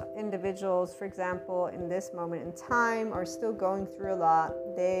those individuals, for example, in this moment in time are still going through a lot.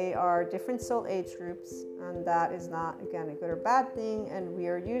 They are different soul age groups, and that is not, again, a good or bad thing. And we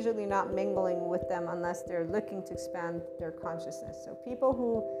are usually not mingling with them unless they're looking to expand their consciousness. So people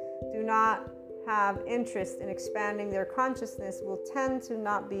who do not have interest in expanding their consciousness will tend to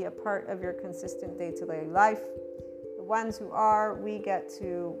not be a part of your consistent day-to-day life. The ones who are, we get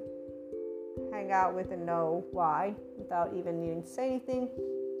to hang out with and know why without even needing to say anything.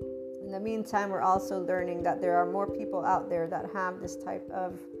 In the meantime, we're also learning that there are more people out there that have this type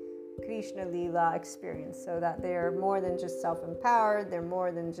of Krishna Lila experience, so that they're more than just self-empowered, they're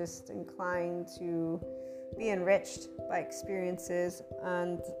more than just inclined to be enriched by experiences.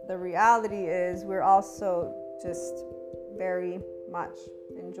 And the reality is we're also just very much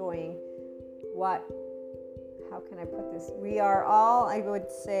enjoying how can I put this? We are all, I would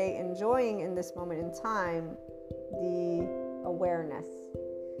say, enjoying in this moment in time the awareness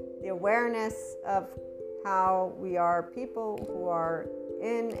of how we are people who are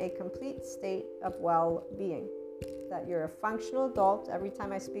in a complete state of well-being. That you're a functional adult. Every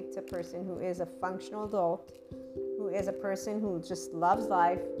time I speak to a person who is a functional adult, who is a person who just loves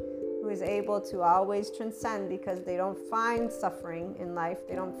life, who is able to always transcend because they don't find suffering in life.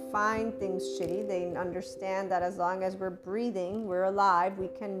 They don't find things shitty. They understand that as long as we're breathing, we're alive, we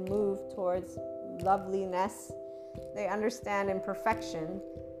can move towards loveliness. They understand imperfection.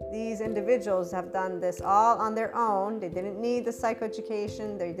 These individuals have done this all on their own. They didn't need the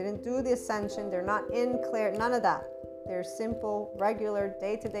psychoeducation. They didn't do the ascension. They're not in clear, none of that. They're simple, regular,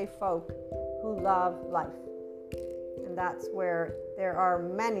 day-to-day folk who love life. And that's where there are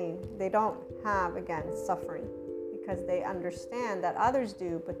many, they don't have, again, suffering, because they understand that others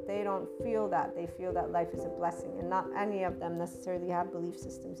do, but they don't feel that. They feel that life is a blessing, and not any of them necessarily have belief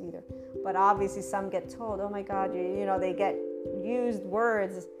systems either. But obviously some get told, oh my God, they get used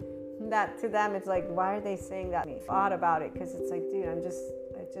words that to them it's like, why are they saying that? I thought about it, because it's like, dude,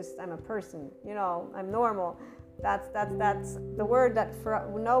 I'm a person, I'm normal. That's the word that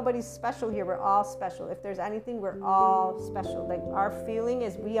for nobody's special here. We're all special. If there's anything, we're all special. Like, our feeling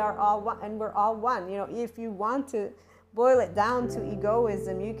is we are all one, and we're all one. If you want to boil it down to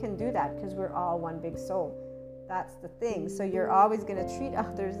egoism, you can do that, because we're all one big soul. That's the thing. So you're always going to treat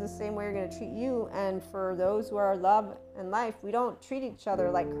others the same way you're going to treat you. And for those who are love and life, we don't treat each other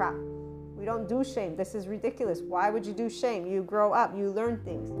like crap. We don't do shame. This is ridiculous. Why would you do shame? You grow up, you learn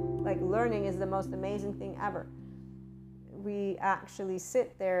things. Like, learning is the most amazing thing ever. We actually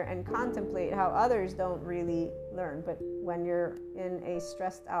sit there and contemplate how others don't really learn. But when you're in a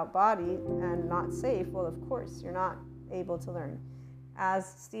stressed out body and not safe, well, of course, you're not able to learn.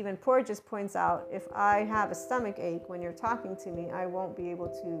 As Stephen Porges points out, if I have a stomach ache when you're talking to me, I won't be able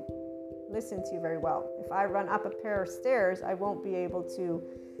to listen to you very well. If I run up a pair of stairs, I won't be able to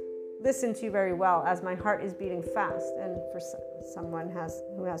listen to you very well, as my heart is beating fast. And for someone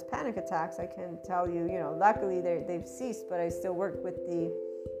who has panic attacks, I can tell you, luckily they've ceased, but I still work with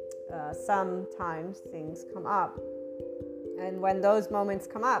sometimes things come up. And when those moments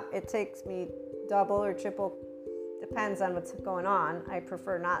come up, it takes me double or triple, depends on what's going on. I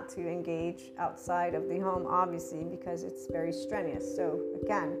prefer not to engage outside of the home, obviously, because it's very strenuous. So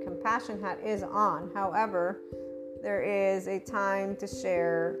again, compassion hat is on. However, there is a time to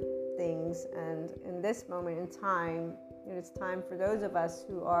share things, and in this moment in time, it is time for those of us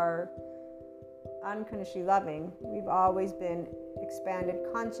who are unconditionally loving. We've always been expanded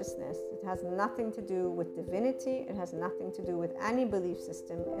consciousness. It has nothing to do with divinity. It has nothing to do with any belief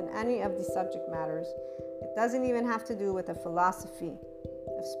system in any of the subject matters. It doesn't even have to do with a philosophy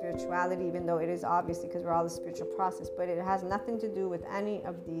of spirituality, even though it is obviously, because we're all a spiritual process, but it has nothing to do with any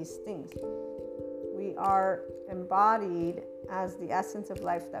of these things. We are embodied as the essence of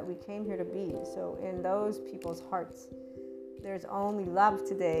life that we came here to be. So in those people's hearts, there's only love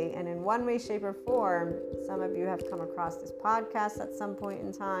today. And in one way, shape, or form, some of you have come across this podcast at some point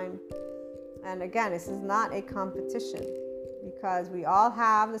in time. And again, this is not a competition, because we all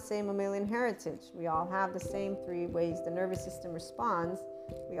have the same mammalian heritage. We all have the same 3 ways the nervous system responds.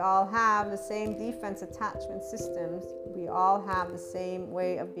 We all have the same defense attachment systems. We all have the same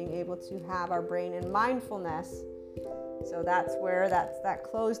way of being able to have our brain in mindfulness. So that's where that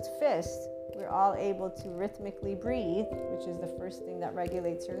closed fist, we're all able to rhythmically breathe, which is the first thing that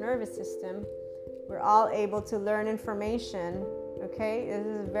regulates your nervous system. We're all able to learn information, okay? This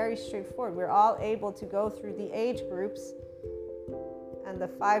is very straightforward. We're all able to go through the age groups and the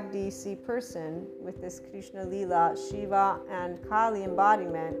 5DC person with this Krishna Lila, Shiva, and Kali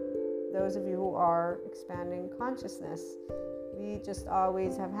embodiment. Those of you who are expanding consciousness, we just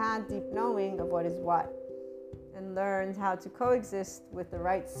always have had deep knowing of what is what, and learned how to coexist with the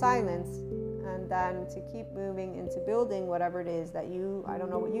right silence, and then to keep moving into building whatever it is that I don't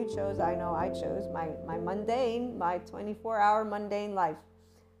know what you chose, I know I chose my mundane, my 24-hour mundane life,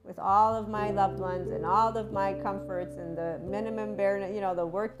 with all of my loved ones and all of my comforts and the minimum bare, the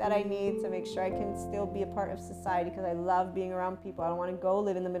work that I need to make sure I can still be a part of society, because I love being around people. I don't want to go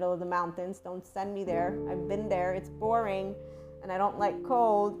live in the middle of the mountains. Don't send me there. I've been there. It's boring, and I don't like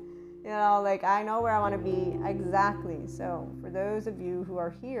cold. I know where I want to be exactly. So for those of you who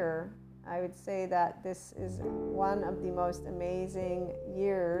are here, I would say that this is one of the most amazing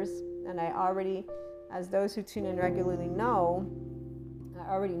years. And I already, as those who tune in regularly know,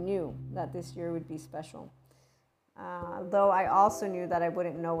 I already knew that this year would be special. Though I also knew that I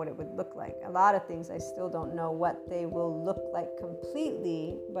wouldn't know what it would look like. A lot of things I still don't know what they will look like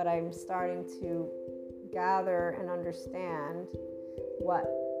completely, but I'm starting to gather and understand what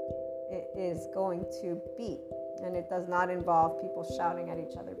it is going to be. And it does not involve people shouting at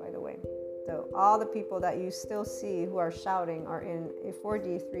each other, by the way. So all the people that you still see who are shouting are in a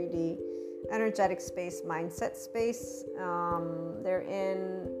 4D, 3D energetic space, mindset space. They're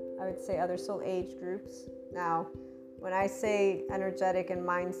in, I would say, other soul age groups. Now, when I say energetic and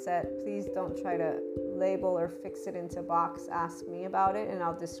mindset, please don't try to label or fix it into a box. Ask me about it and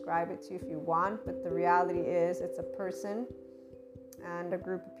I'll describe it to you if you want. But the reality is, it's a person and a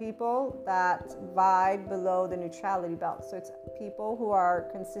group of people that vibe below the neutrality belt. So it's people who are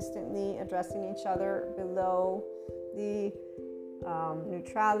consistently addressing each other below the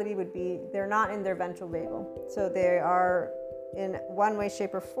neutrality would be, they're not in their ventral vagal. So they are in one way,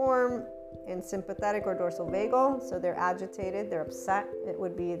 shape, or form in sympathetic or dorsal vagal, so they're agitated, they're upset, it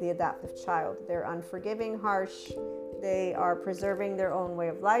would be the adaptive child. They're unforgiving, harsh, they are preserving their own way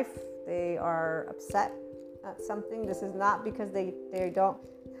of life, they are upset at something. This is not because they don't,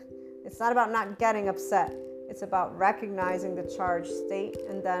 it's not about not getting upset. It's about recognizing the charged state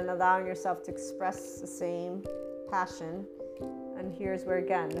and then allowing yourself to express the same passion. And here's where,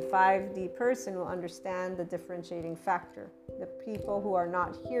 again, the 5D person will understand the differentiating factor. The people who are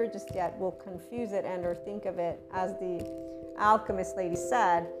not here just yet will confuse it and or think of it, as the alchemist lady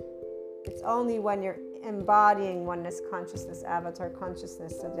said, it's only when you're embodying oneness consciousness, avatar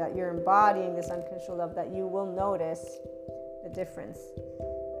consciousness, so that you're embodying this unconditional love, that you will notice the difference.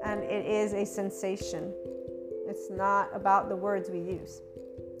 And it is a sensation. It's not about the words we use.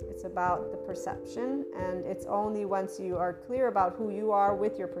 It's about the perception, and it's only once you are clear about who you are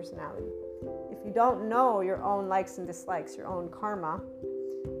with your personality. If you don't know your own likes and dislikes, your own karma,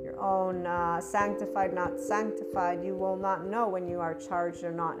 your own sanctified, not sanctified, you will not know when you are charged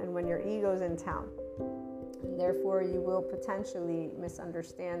or not, and when your ego's in town. And therefore, you will potentially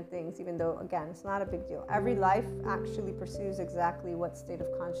misunderstand things, even though, again, it's not a big deal. Every life actually pursues exactly what state of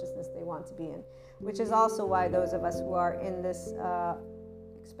consciousness they want to be in, which is also why those of us who are in this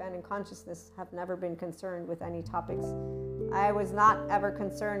expanding consciousness have never been concerned with any topics. I was not ever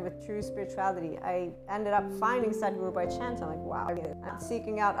concerned with true spirituality. I ended up finding Sadhguru by chance. I'm like, wow, I'm not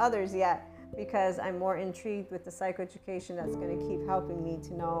seeking out others yet, because I'm more intrigued with the psychoeducation that's going to keep helping me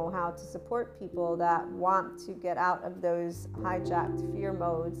to know how to support people that want to get out of those hijacked fear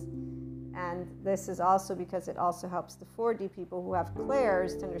modes. And this is also because it also helps the 4D people who have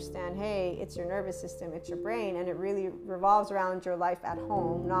clairs to understand, hey, it's your nervous system, it's your brain, and it really revolves around your life at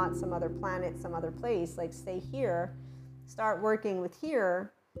home, not some other planet, some other place. Like, stay here, start working with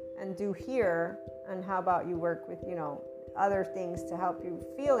here, and do here. And how about you work with, other things to help you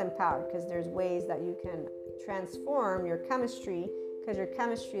feel empowered, because there's ways that you can transform your chemistry, because your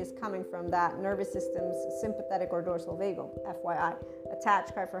chemistry is coming from that nervous system's sympathetic or dorsal vagal, FYI.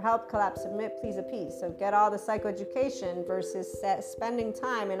 Attach, cry for help, collapse, submit, please appease. So get all the psychoeducation versus spending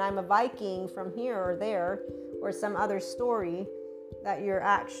time, and I'm a Viking from here or there, or some other story that you're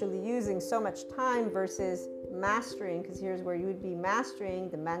actually using so much time versus mastering, because here's where you would be mastering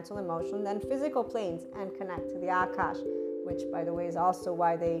the mental, emotional, and then physical planes, and connect to the Akash, which, by the way, is also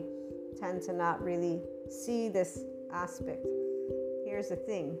why they tend to not really see this aspect. Here's the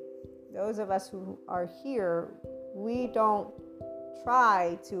thing. Those of us who are here, we don't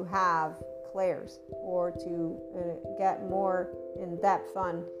try to have clairs or to get more in depth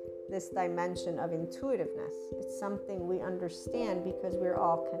on this dimension of intuitiveness. It's something we understand because we're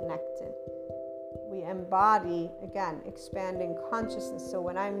all connected. We embody, again, expanding consciousness. So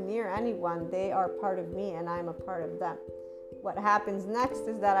when I'm near anyone, they are part of me and I'm a part of them. What happens next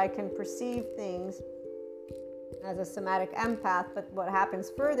is that I can perceive things as a somatic empath, but what happens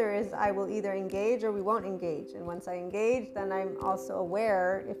further is I will either engage or we won't engage. And once I engage, then I'm also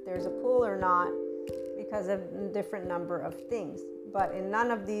aware if there's a pull or not, because of a different number of things. But in none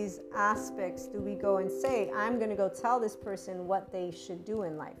of these aspects do we go and say, I'm going to go tell this person what they should do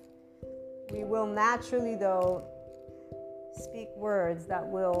in life. We will naturally, though, speak words that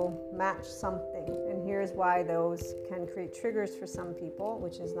will match something. And here's why those can create triggers for some people,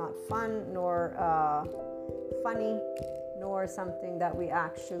 which is not fun, nor funny, nor something that we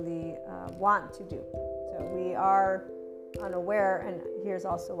actually want to do. So we are unaware, and here's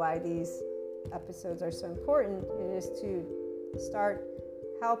also why these episodes are so important. It is to start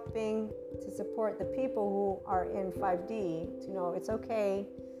helping to support the people who are in 5D to know it's okay.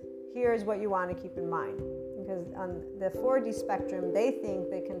 Here's what you want to keep in mind. Because on the 4D spectrum, they think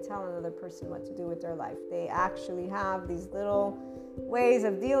they can tell another person what to do with their life. They actually have these little ways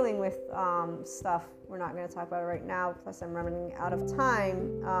of dealing with stuff. We're not going to talk about it right now, plus I'm running out of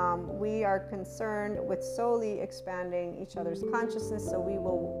time. We are concerned with solely expanding each other's consciousness, so we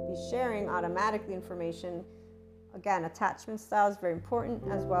will be sharing automatically information. Again, attachment style is very important,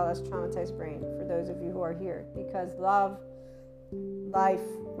 as well as traumatized brain for those of you who are here, because love, life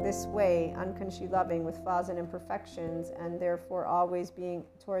this way, unconsciously loving with flaws and imperfections, and therefore always being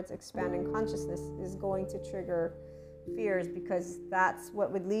towards expanding consciousness, is going to trigger fears, because that's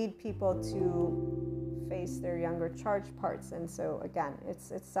what would lead people to face their younger charged parts. And so again,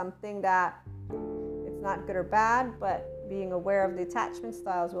 it's something that it's not good or bad, but being aware of the attachment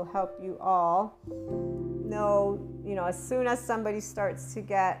styles will help you all know, as soon as somebody starts to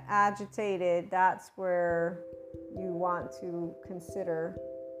get agitated, that's where you want to consider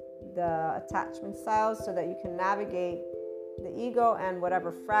the attachment styles, so that you can navigate the ego and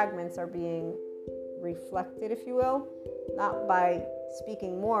whatever fragments are being reflected, if you will, not by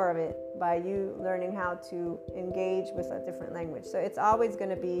speaking more of it, by you learning how to engage with a different language. So it's always going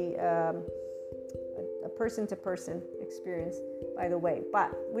to be a person-to-person experience, by the way.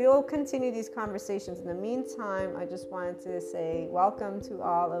 But we will continue these conversations. In the meantime, I just wanted to say welcome to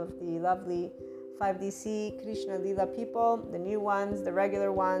all of the lovely 5DC Krishna Lila people, the new ones, the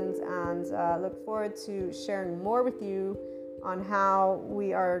regular ones, and look forward to sharing more with you on how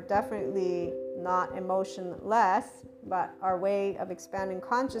we are definitely not emotionless, but our way of expanding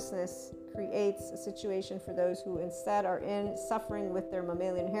consciousness creates a situation for those who instead are in suffering with their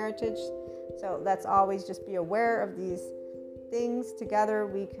mammalian heritage. So let's always just be aware of these things. Together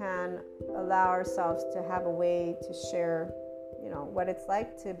we can allow ourselves to have a way to share, what it's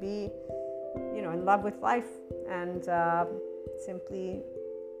like to be, in love with life, and simply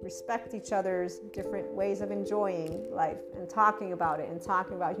respect each other's different ways of enjoying life and talking about it and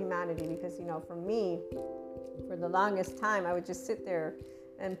talking about humanity. Because, for me, for the longest time, I would just sit there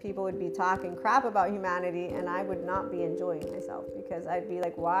and people would be talking crap about humanity, and I would not be enjoying myself, because I'd be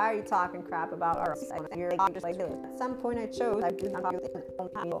like, why are you talking crap about our you're just like, at some point I chose,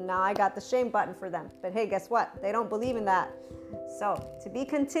 now I got the shame button for them. But hey, guess what? They don't believe in that. So to be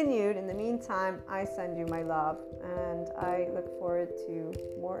continued. In the meantime, I send you my love, and I look forward to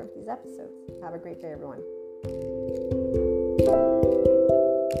more of these episodes. Have a great day, everyone.